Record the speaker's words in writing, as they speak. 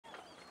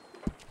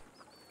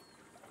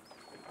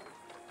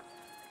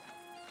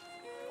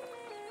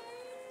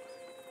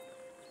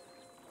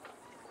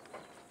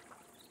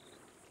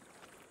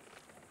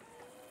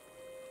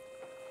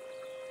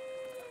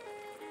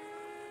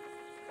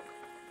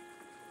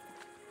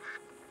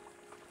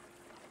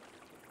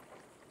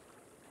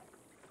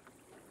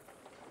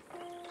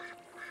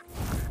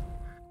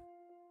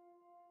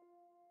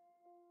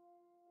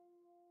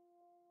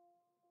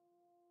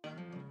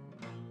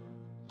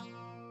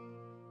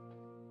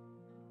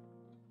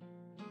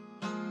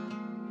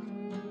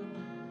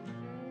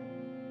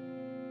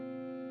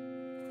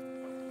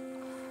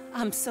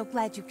I'm so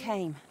glad you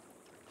came.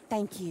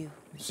 Thank you.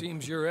 It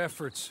seems your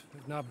efforts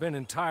have not been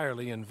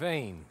entirely in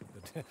vain,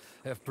 but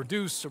have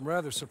produced some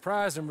rather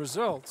surprising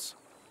results.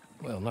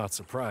 Well, not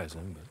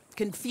surprising, but...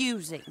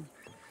 Confusing.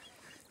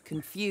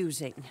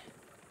 Confusing.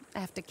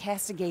 After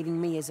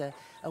castigating me as a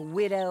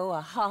widow,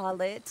 a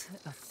harlot,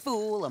 a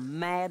fool, a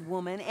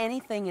madwoman,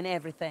 anything and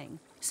everything.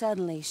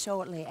 Suddenly,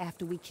 shortly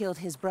after we killed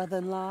his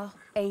brother-in-law,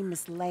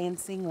 Amos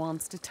Lansing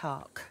wants to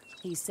talk.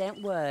 He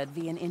sent word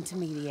via an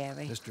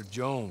intermediary. Mr.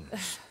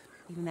 Jones.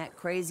 Even that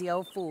crazy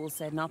old fool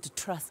said not to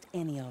trust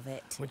any of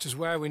it. Which is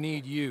why we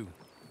need you.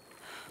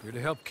 You're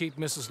to help keep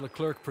Mrs.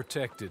 Leclerc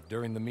protected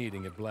during the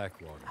meeting at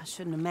Blackwater. I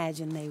shouldn't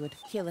imagine they would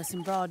kill us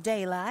in broad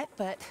daylight,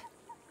 but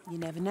you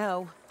never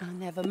know. I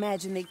never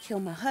imagined they'd kill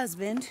my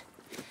husband,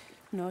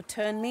 nor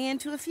turn me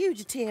into a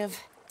fugitive.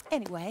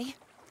 Anyway,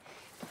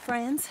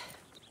 friends,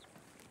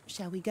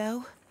 shall we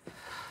go?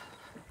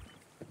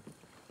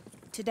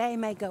 Today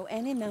may go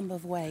any number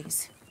of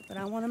ways, but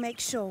I want to make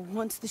sure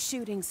once the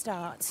shooting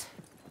starts,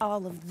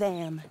 all of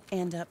them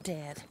end up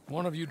dead.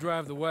 One of you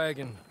drive the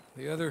wagon,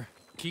 the other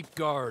keep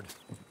guard.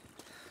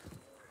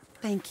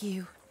 Thank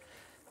you.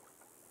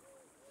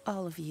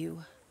 All of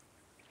you.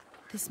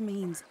 This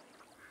means...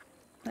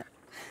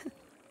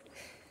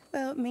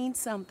 well, it means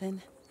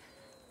something.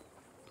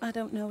 I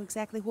don't know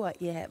exactly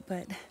what yet,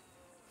 but...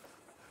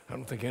 I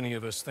don't think any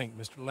of us think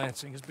Mr.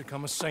 Lansing has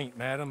become a saint,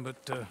 madam,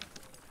 but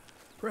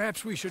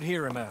perhaps we should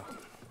hear him out.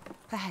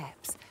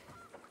 Perhaps.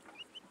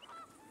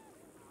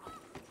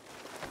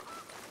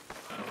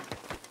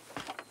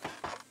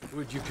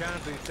 Would you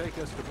kindly take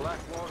us to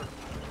Blackwater?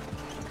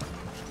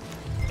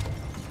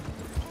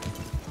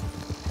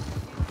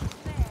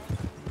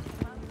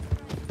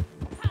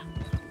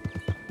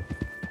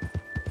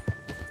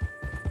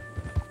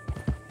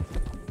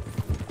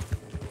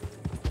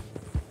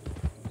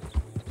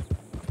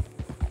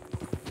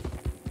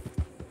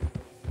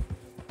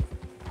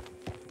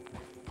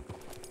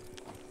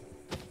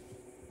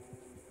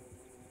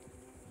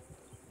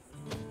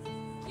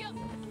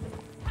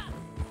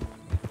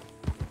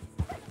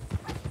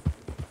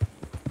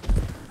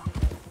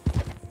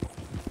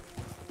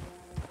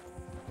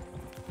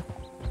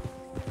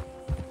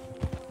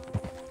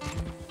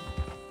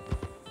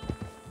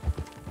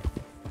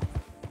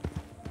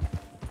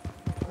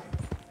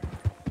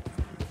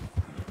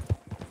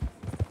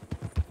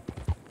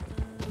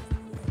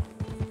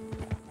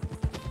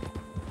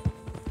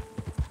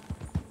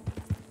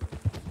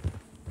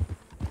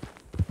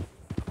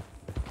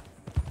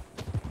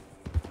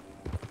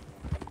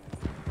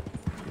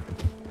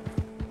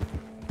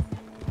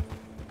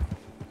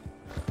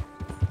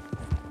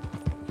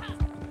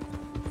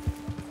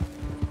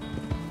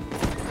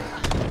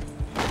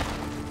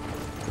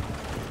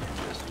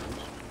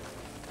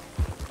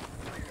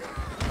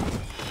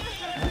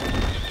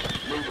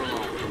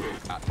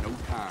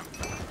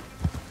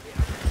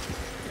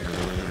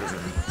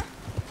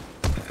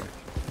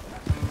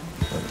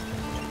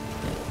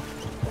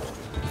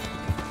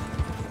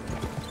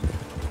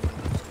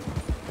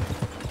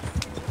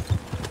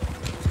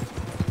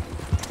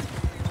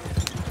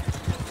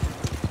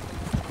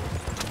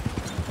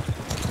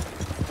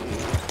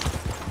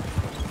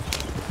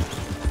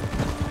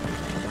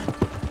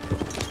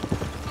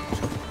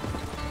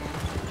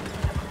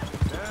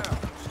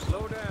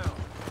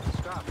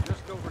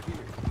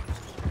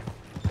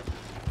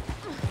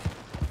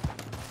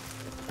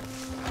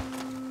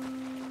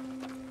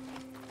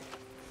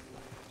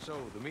 So,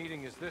 the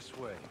meeting is this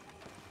way.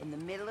 In the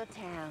middle of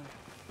town.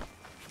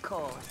 Of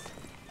course.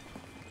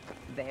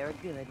 Very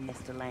good,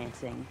 Mr.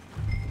 Lansing.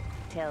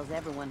 Tells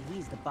everyone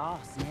he's the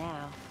boss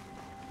now.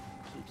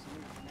 Keeps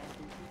me from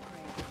making too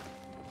crazy.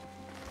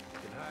 You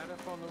can hide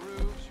up on the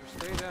roofs or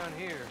stay down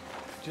here.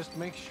 Just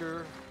make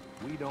sure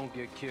we don't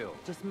get killed.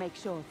 Just make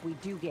sure if we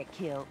do get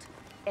killed,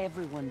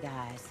 everyone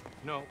dies.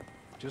 No,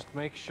 just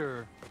make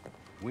sure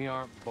we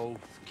aren't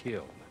both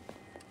killed.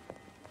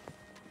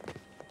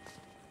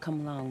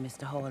 Come along,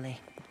 Mr. Hawley.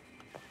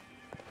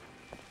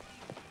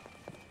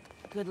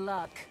 Good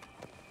luck.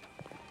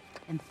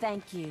 And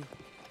thank you.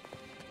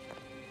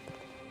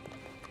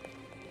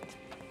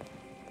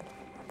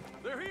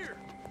 They're here!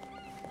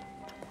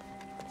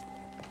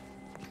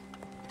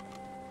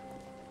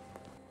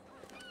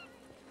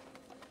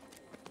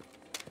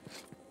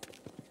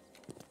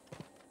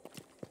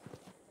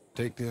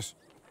 Take this.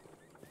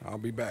 I'll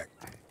be back.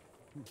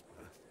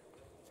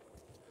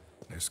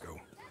 Let's go.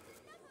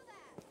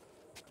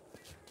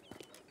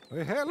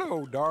 Well,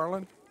 hello,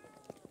 darling.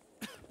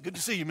 Good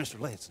to see you, Mr.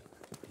 Lansing.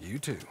 You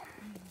too.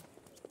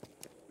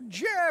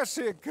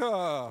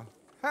 Jessica!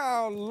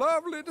 How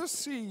lovely to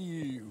see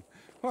you.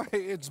 Why,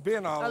 it's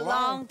been a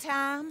long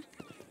time?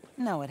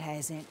 No, it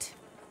hasn't.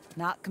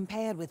 Not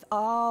compared with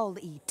all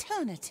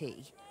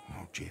eternity.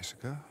 Oh,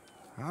 Jessica,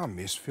 I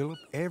miss Philip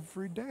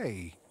every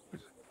day.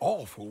 It's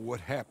awful what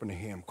happened to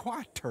him.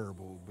 Quite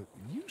terrible, but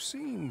you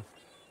seem...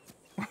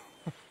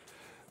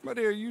 My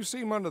dear, you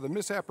seem under the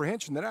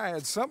misapprehension that I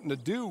had something to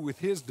do with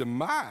his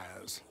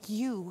demise.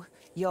 You,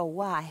 your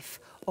wife,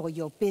 or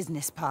your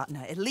business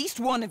partner. At least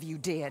one of you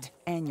did.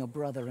 And your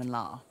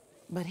brother-in-law.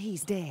 But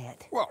he's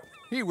dead. Well,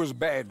 he was a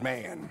bad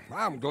man.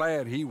 I'm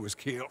glad he was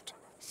killed.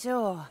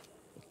 Sure.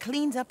 It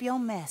cleans up your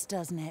mess,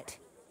 doesn't it?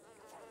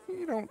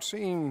 You don't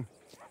seem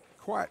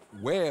quite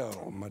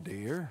well, my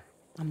dear.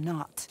 I'm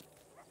not.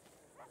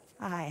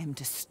 I am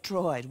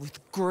destroyed with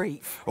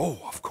grief. Oh,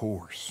 of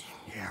course.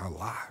 Yeah,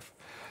 life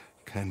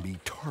can be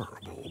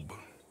terrible, but...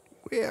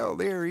 Well,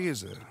 there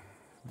is a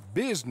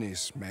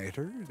business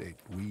matter that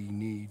we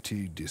need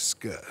to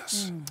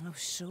discuss. Oh,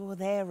 sure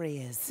there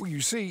is. Well, you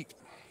see,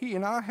 he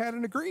and I had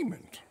an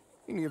agreement.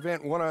 In the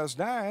event one of us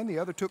died, the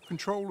other took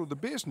control of the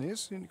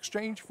business in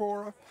exchange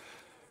for a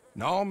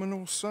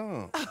nominal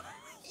sum.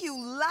 You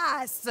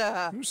lie,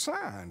 sir. It was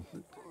signed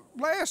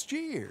last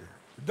year.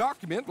 The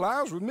document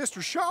lies with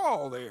Mr.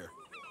 Shaw there.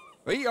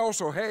 He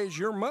also has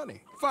your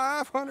money,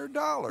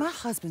 $500. My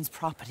husband's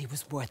property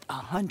was worth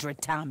 100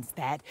 times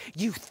that.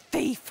 You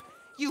thief!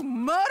 You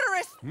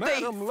murderous thief!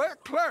 Madam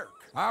Leclerc,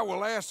 I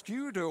will ask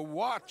you to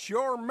watch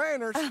your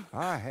manners.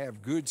 I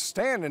have good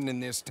standing in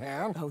this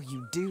town. Oh,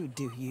 you do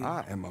you?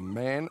 I am a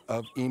man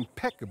of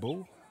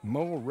impeccable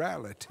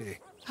morality.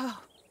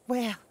 Oh,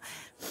 well,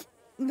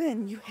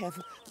 then you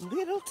have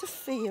little to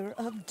fear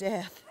of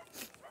death.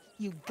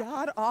 You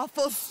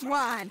god-awful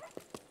swine!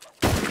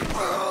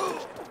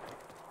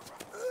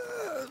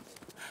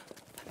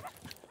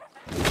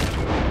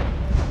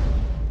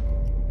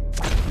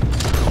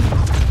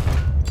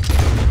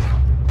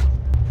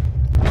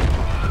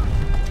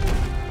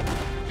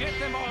 Get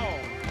them all!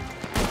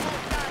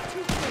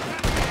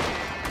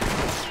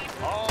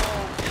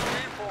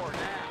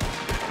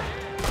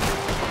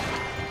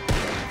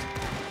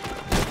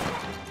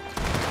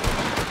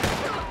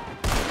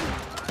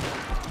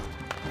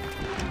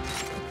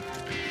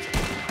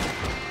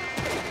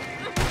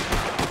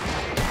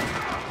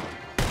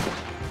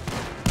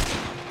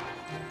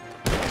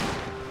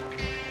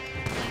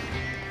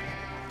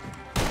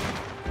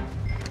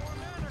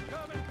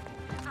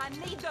 I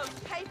need those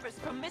papers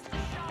from Mr.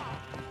 Shaw.